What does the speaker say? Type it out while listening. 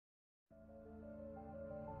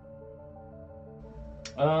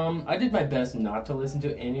I did my best not to listen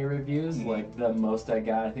to any reviews. Mm-hmm. Like, the most I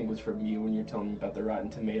got, I think, was from you when you were telling me about the Rotten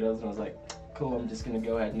Tomatoes, and I was like, cool, I'm just gonna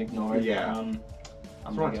go ahead and ignore it. Yeah.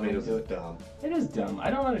 I'm Rotten gonna go Tomatoes into is it. dumb. It is dumb. I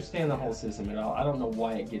don't understand the whole system at all. I don't know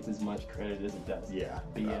why it gets as much credit as it does. Yeah.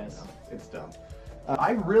 BS. No, it's dumb.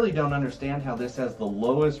 I really don't understand how this has the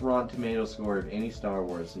lowest Rotten Tomatoes score of any Star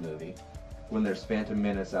Wars movie. When there's Phantom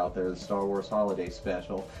Menace out there, the Star Wars Holiday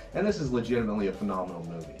Special, and this is legitimately a phenomenal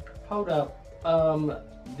movie. Hold up.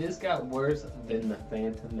 This got worse than the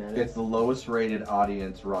Phantom Menace. It's the lowest rated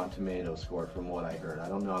audience Rotten Tomatoes score from what I heard. I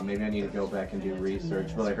don't know, maybe I need to go back and do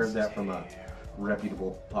research, but I heard that from a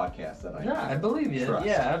reputable podcast that I I believe you. trust.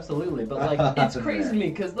 Yeah, absolutely. But like, it's crazy to me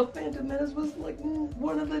because the Phantom Menace was like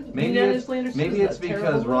one of the Maybe it's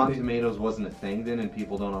because Rotten movie. Tomatoes wasn't a thing then, and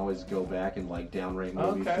people don't always go back and like downrate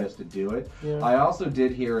movies Okay. just to do it. Yeah. I also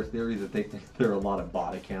did hear a theory that they think there are a lot of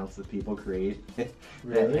bot accounts that people create that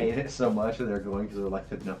Really? hate it so much that they're going because they're like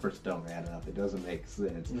the numbers don't add up. It doesn't make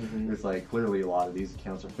sense. Mhm. It's like clearly a lot of these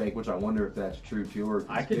accounts are fake, which I wonder if that's true too or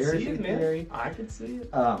I could see conspiracy it, man. theory. I could see it.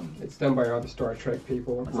 It's done by other Star Trek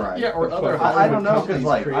people. Right. Yeah, or other I don't Hollywood know, 'cause, companies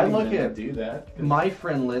like, I creating look them to at do that. My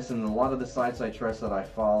friend list and a lot of the sites I trust that I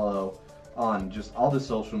follow on just all the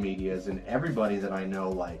social medias and everybody that I know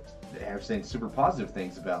like have saying super positive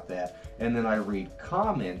things about that, and then I read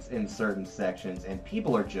comments in certain sections and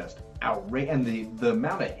people are just outraged, and the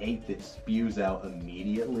amount of hate that spews out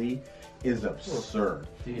immediately is absurd.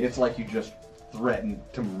 Dude. It's like you just threaten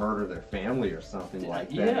to murder their family or something like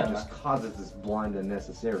that. Yeah. It just causes this blind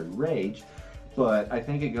unnecessary rage. But I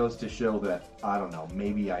think it goes to show that, I don't know,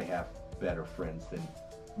 maybe I have better friends than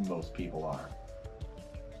most people are.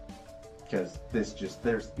 Because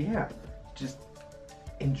just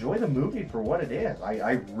enjoy the movie for what it is. I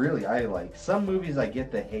like, some movies I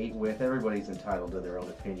get the hate with, everybody's entitled to their own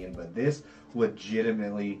opinion, but this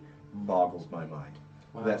legitimately boggles my mind.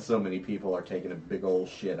 Wow. That so many people are taking a big old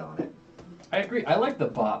shit on it. I agree. I like the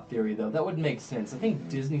bot theory, though. That would make sense. I think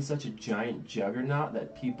Disney's such a giant juggernaut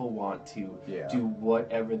that people want to do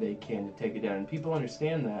whatever they can to take it down. And people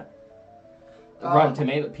understand that.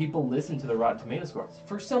 People listen to the Rotten Tomato scores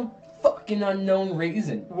for some fucking unknown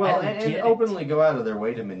reason. Well, I don't and get it. openly go out of their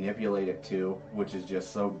way to manipulate it too, which is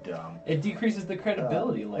just so dumb. It decreases the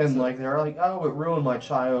credibility. They're like, oh, it ruined my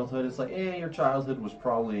childhood. It's like, your childhood was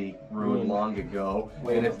probably ruined long ago.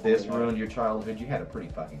 Way And if before this that. ruined your childhood, you had a pretty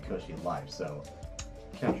fucking cushy life. So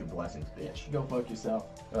count your blessings, bitch. Go fuck yourself.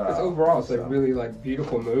 Because overall, it's so- a really like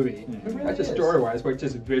beautiful movie. Mhm. It really Not just is. story-wise, but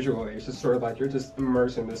just visually. It's just sort of like you're just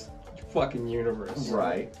immersed in this fucking universe.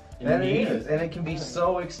 Right. And it Indeed. is. And it can be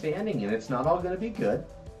so expanding, and it's not all going to be good.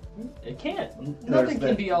 It can't. Nothing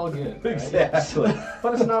can be all good. Right? Exactly.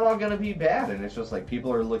 But it's not all going to be bad, and it's just like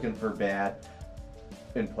people are looking for bad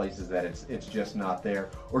in places that it's just not there,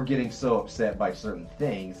 or getting so upset by certain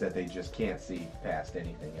things that they just can't see past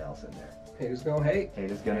anything else in there. Haters gonna hate.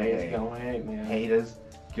 Haters gonna Haters hate. gonna hate, man. Haters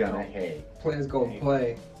gonna hate. Players gonna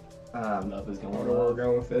play. Love is I gonna don't know where we're love.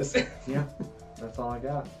 going with this. Yeah, that's all I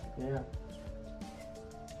got. Yeah.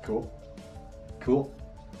 Cool. Cool.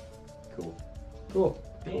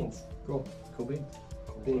 Beans. Cool. Cool beans.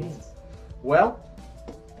 Beans. Well,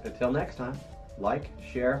 until next time, like,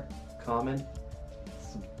 share, comment,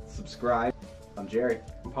 subscribe. I'm Jerry.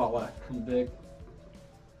 Paula. I'm big.